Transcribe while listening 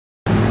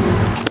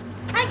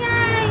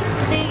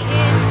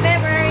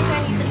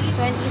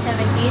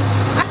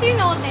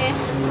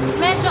notice,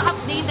 medyo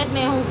updated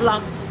na yung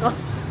vlogs ko.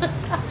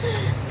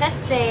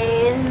 Kasi,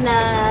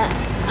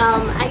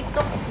 I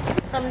took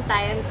some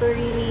time to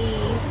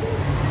really,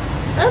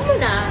 alam mo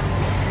na,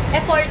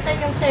 effortan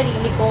yung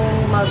sarili kong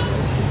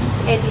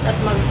mag-edit at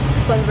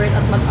mag-convert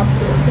at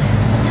mag-upload.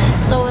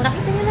 So,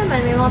 nakita nyo naman,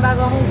 may mga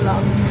bago akong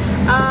vlogs.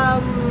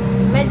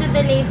 Medyo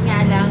delayed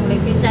nga lang.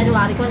 Like, yung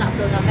January ko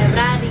na-upload na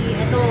February.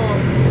 Ito,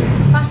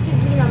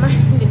 possibly naman,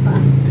 di ba?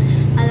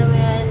 Alam mo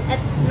yan.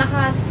 At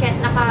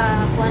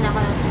nakakuha na ako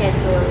ng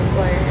schedule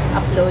for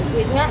upload.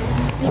 Wait nga,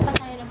 hindi pa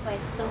tayo ng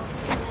pwesto.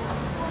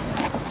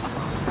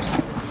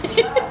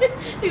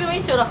 Tignan mo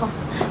yung tsura ko.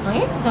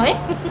 Okay? Okay?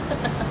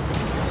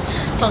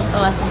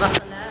 Pangtawa sa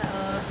bakla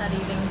o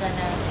sariling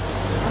ganan.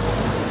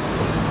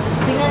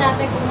 Tingnan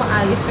natin kung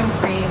maayos yung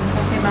frame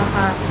kasi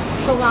baka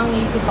suwang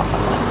isip ako.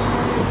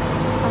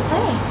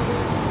 Okay.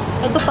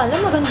 Ito pala,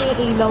 maganda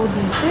yung ilaw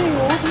dito.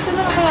 Dito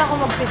na lang kaya ako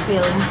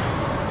mag-film.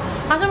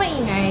 Kaso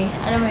maingay.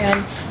 Alam mo yun?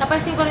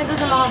 Napansin ko nito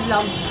sa mga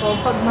vlogs ko.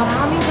 Pag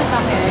maraming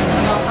sasakyan,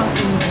 ang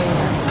ingay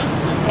na.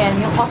 Ayan,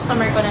 yung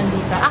customer ko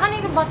nandito. Akan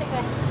yung bote ko.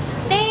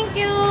 Thank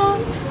you!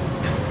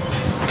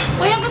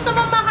 Kuya, gusto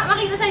mo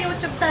makita sa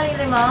YouTube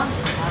sarili mo?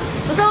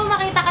 Gusto mo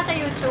makita ka sa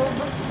YouTube?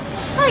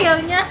 Ayaw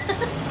niya.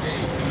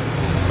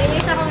 Yung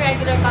isa kong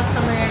regular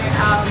customer,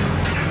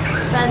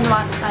 San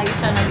Juan tayo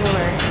siya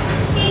nag-work.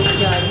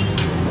 Yun.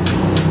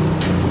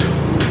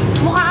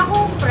 Mukha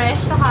akong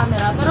fresh sa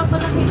camera, pero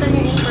pag nakita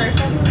niyo in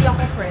person, hindi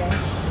ako fresh.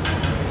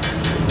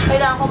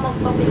 Kailangan ko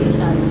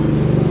magpa-facial.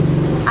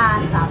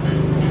 Asap.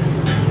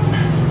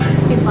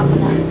 Iba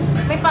pala.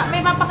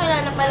 May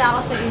papakilala pala ako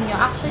sa inyo.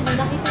 Actually,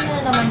 nakita niyo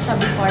na naman siya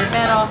before,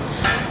 pero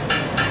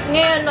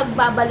ngayon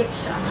nagbabalik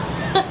siya.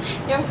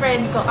 Yung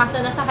friend ko,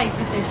 kasi nasa high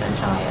precision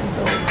siya ngayon.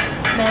 So,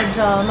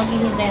 medyo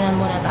maghihintay na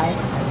muna tayo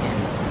sa kanya.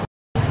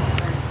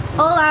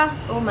 Hola!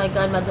 Oh my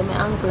God, madumi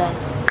ang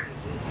glance.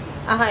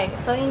 Okay,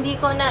 so hindi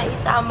ko na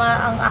isama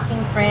ang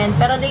aking friend.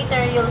 Pero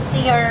later, you'll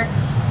see her.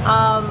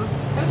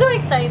 I'm so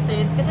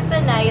excited. Kasi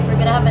tonight, we're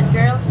gonna have a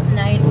girls'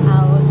 night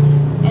out.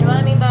 And what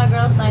I mean by a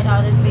girls' night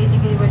out is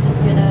basically we're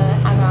just gonna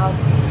hang out.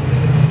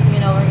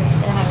 You know, we're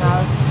just gonna hang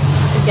out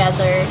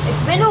together.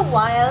 It's been a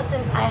while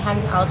since I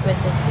hung out with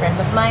this friend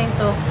of mine.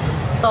 So,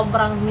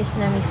 sobrang miss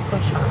na miss ko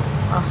siya.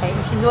 Okay,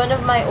 she's one of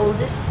my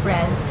oldest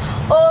friends.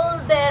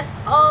 Oldest!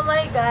 Oh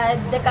my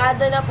God!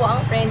 Dekada na po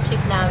ang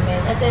friendship namin.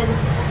 As in,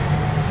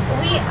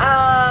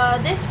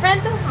 this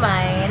friend of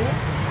mine,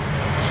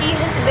 she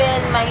has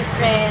been my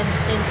friend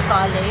since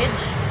college.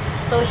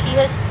 So, she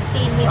has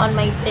seen me on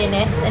my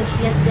thinnest and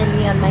she has seen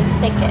me on my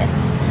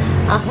thickest.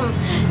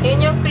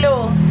 Yun yung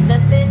clue.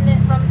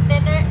 From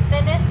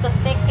thinnest to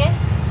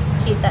thickest,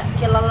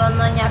 kilala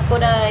na niya ko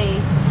na eh.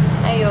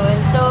 Ayun.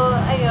 So,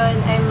 ayun,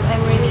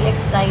 I'm really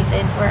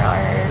excited for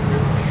our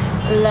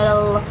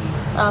little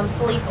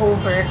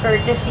sleepover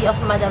courtesy of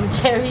Madam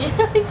Cherry.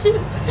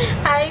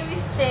 Hi,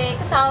 Miss Che.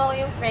 Kasama ko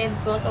yung friend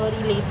ko. Sorry,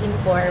 late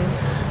informed.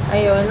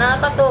 Ayun,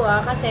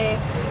 nakakatuwa kasi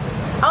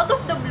out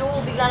of the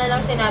blue, bigla na lang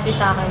sinabi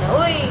sa akin na,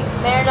 uy,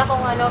 meron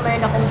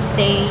akong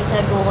stay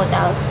sa Go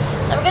Hotels.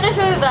 So, I'm gonna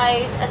show you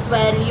guys as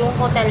well yung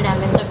hotel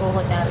namin sa Go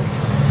Hotels.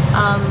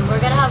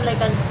 We're gonna have like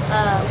a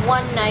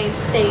one-night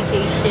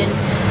staycation.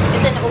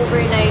 It's an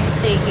overnight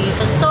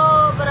staycation.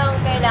 Sobrang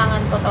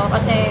kailangan ko to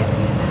kasi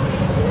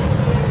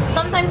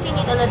sometimes you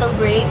need a little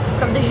break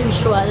from the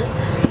usual.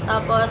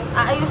 Tapos,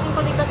 aayusin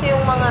ko din kasi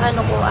yung mga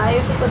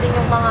aayusin ko din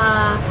yung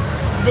mga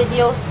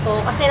videos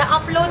ko kasi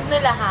na-upload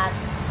na lahat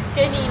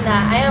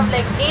kanina. I have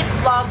like 8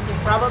 vlogs.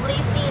 You've probably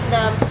seen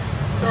them.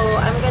 So,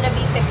 I'm gonna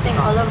be fixing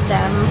all of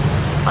them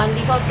on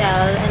the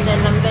hotel and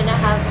then I'm gonna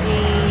have a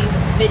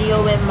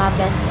video with my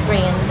best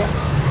friend.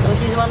 So,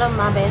 she's one of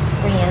my best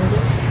friends.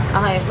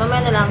 Okay,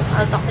 mamaya na lang.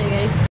 I'll talk to you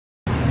guys.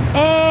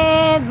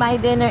 And my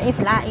dinner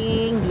is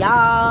laing.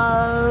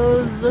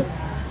 Yes!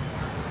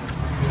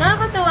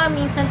 Nakakatawa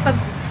minsan pag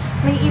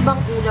may ibang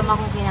ulam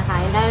akong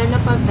kinakain, lalo na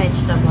pag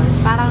vegetables,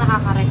 parang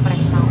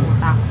nakaka-refresh ng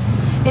utak.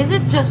 Is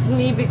it just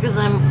me because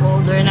I'm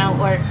older now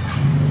or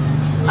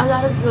a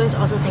lot of you guys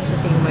also think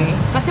the same way?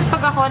 Kasi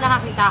pag ako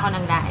nakakita ako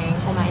ng laing,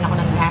 kumain ako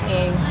ng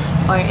laing,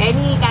 or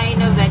any kind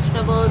of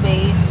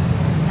vegetable-based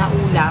na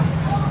ulam,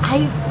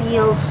 I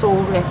feel so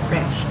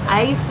refreshed.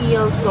 I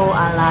feel so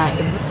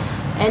alive.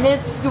 And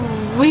it's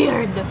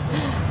weird.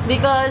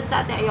 Because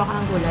dati ayoko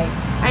ng gulay.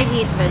 I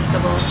hate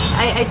vegetables.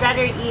 I'd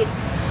rather eat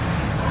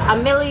a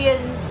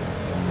million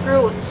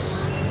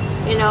fruits.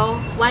 You know,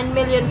 1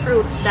 million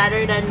fruits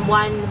rather than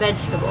one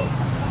vegetable.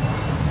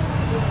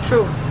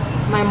 True.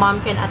 My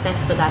mom can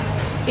attest to that.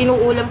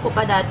 Inuulam ko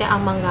pa dati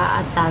ang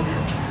mangga at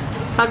saging.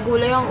 Pag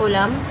gulay ang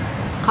ulam,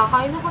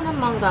 kakain ako ng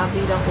mangga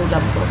bilang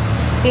ulam ko.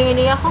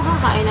 Hindi ako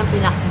kakain ng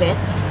pinakbet.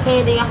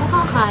 Hindi ako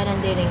kakain ng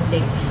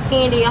dinding.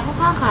 Hindi ako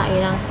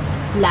kakain ng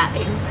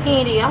laing.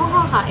 Hindi ako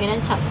kakain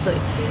ng chop suey.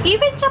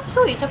 Even chop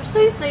suey. Chop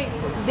suey is like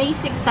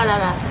basic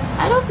talaga.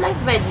 I don't like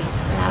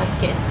veggies when I was a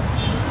kid.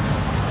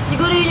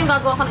 Siguro yun yung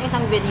gagawa ko ng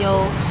isang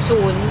video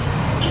soon.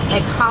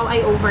 Like how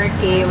I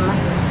overcame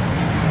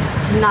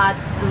not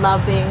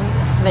loving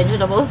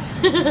vegetables.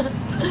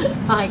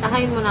 Okay,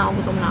 kakain muna ako.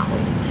 Gutom na ako.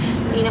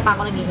 Hindi na pa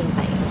ako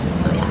naghihintay.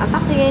 So yeah, I'll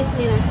talk to you guys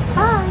later.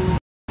 Bye!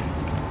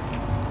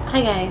 Hi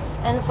guys,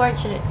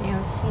 unfortunate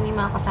news. Hindi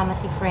makakasama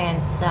si friend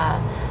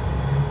sa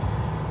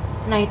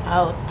night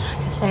out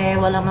kasi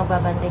walang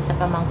magbabantay sa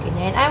pamangkin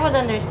niya. And I would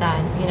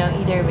understand, you know,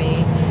 either way.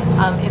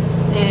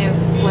 If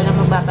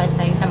walang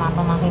magbabantay sa mga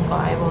pamangkin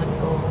ko, I won't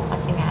go.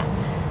 Kasi nga,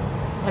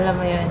 alam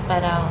mo yun,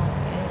 parang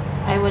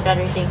I would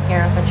rather take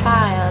care of a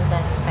child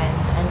than spend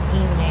an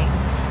evening,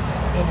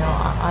 you know,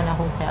 on a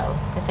hotel.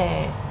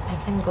 Kasi I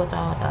can go to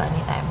a hotel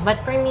anytime.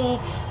 But for me,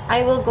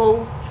 I will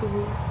go to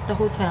the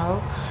hotel.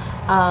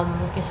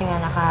 Kasi nga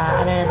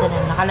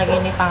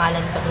nakalagay na yung pangalan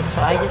ko dun.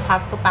 So, I just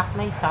have to pack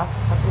my stuff.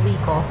 Pag-uwi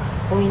ko,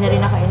 uwi na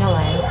rin ako in a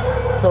while.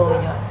 So,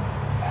 yun.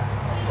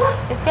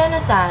 It's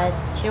kinda sad.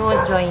 She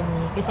won't join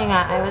me. Kasi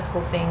nga, I was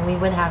hoping we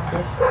would have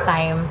this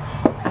time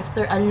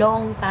after a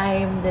long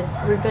time that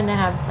we're gonna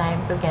have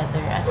time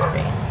together as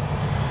friends.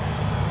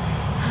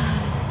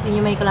 Yun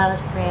yung may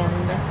Clara's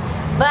friend.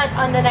 But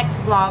on the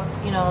next vlogs,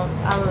 you know,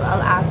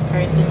 I'll ask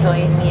her to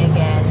join me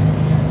again.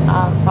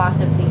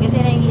 Possibly.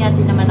 Kasi nahihiya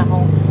din naman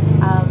akong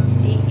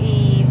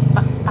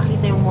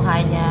pakita yung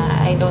mukha niya.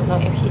 I don't know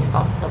if she's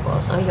comfortable.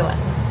 So, yun.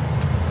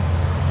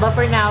 But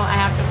for now, I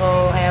have to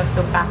go. I have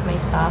to pack my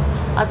stuff.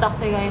 I'll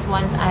talk to you guys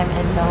once I'm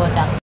in the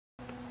hotel.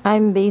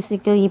 I'm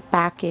basically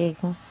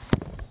packing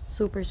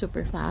super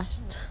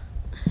fast.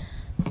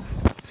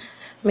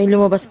 May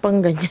lumabas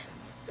pang ganyan.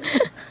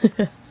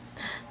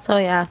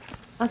 So, yeah.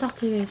 I'll talk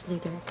to you guys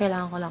later.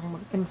 Kailangan ko lang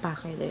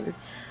mag-empake dahil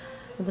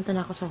pupunta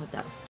na ako sa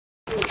hotel.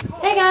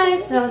 Hey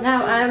guys! So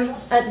now I'm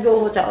at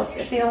Go Hotels.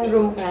 Ito yung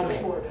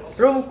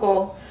room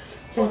ko.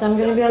 Since I'm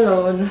gonna be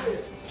alone.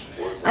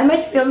 I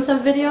might film some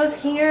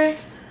videos here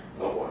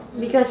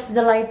because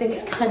the lighting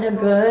is kind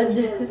of good.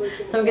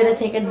 So I'm gonna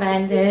take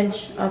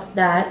advantage of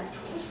that.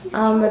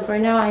 But for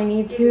now, I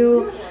need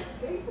to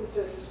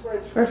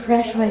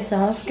refresh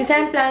myself. Because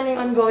I'm planning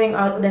on going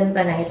out then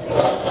tonight.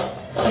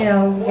 You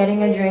know,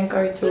 getting a drink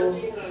or two.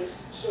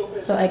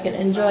 So I can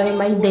enjoy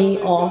my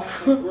day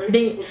off.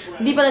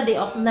 Di pala day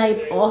off,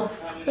 night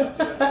off.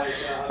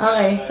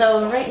 Okay,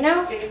 so right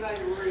now,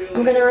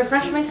 I'm gonna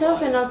refresh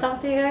myself and I'll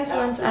talk to you guys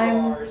once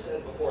I'm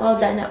all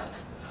done up.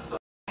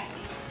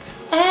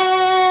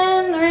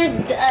 And we're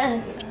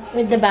done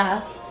with the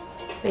bath.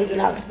 Wait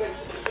lang.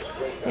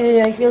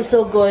 I feel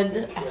so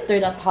good after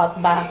that hot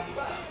bath.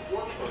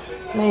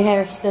 My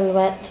hair's still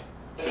wet.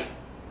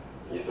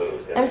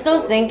 I'm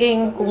still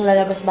thinking kung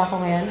lalabas ba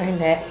ako ngayon or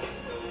hindi.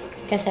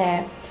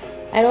 Kasi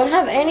I don't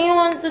have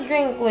anyone to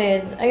drink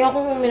with.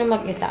 Ayoko uminom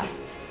mag-isa.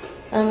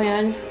 Alam mo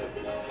yun?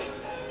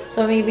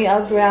 So maybe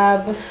I'll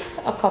grab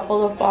a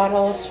couple of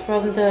bottles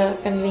from the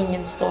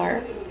convenience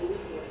store.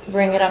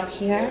 Bring it up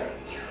here.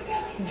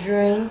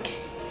 Drink.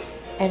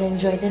 And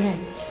enjoy the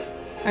night.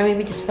 Or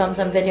maybe just film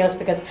some videos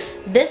because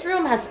this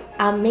room has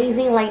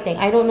amazing lighting.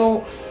 I don't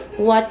know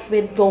what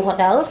with Go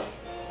Hotels.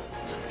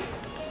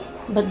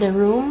 But the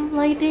room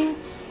lighting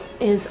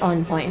is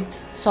on point.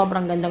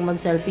 Sobrang gandang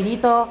mag-selfie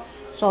dito.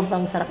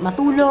 Sobrang sarap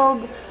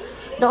matulog.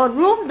 The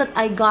room that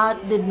I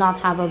got did not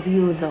have a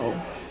view though.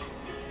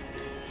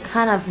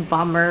 Kind of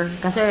bummer.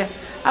 Kasi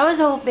I was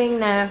hoping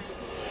na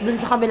dun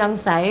sa kabilang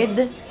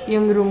side,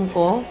 yung room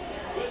ko,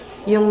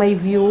 yung may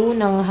view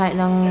ng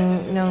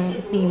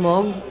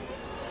timog.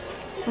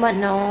 But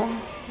no,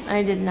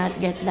 I did not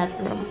get that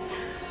room.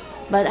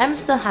 But I'm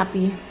still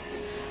happy.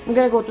 I'm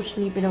gonna go to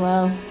sleep in a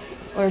while.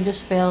 Or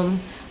just film.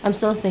 I'm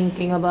still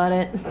thinking about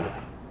it.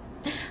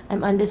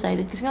 I'm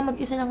undecided. Kasi nga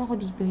mag-isa lang ako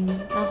dito eh.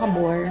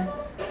 Nakaka-bore.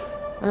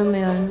 Alam mo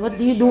yun? What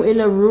do you do in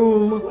a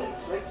room?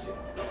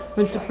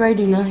 When it's a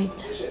Friday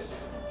night?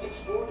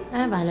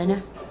 Bahala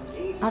na.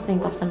 I'll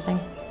think of something.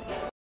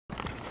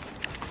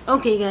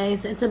 Okay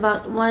guys, it's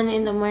about 1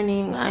 in the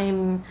morning.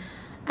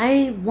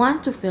 I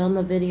want to film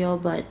a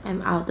video but I'm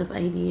out of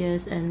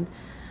ideas and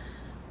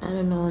I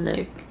don't know,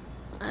 like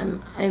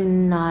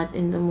I'm not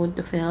in the mood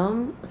to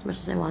film as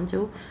much as I want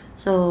to.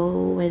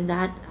 So with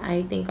that,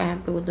 I think I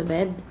have to go to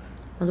bed.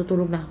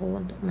 Matutulog na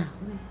ako. Antok na ako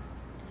eh.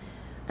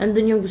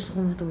 Andun yung gusto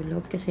kong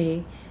matulog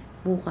kasi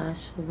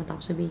bukas pumunta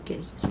ako sa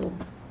bakery. So,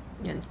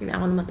 yan.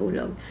 Kailangan ko na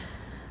matulog.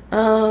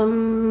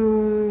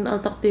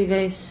 I'll talk to you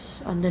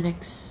guys on the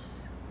next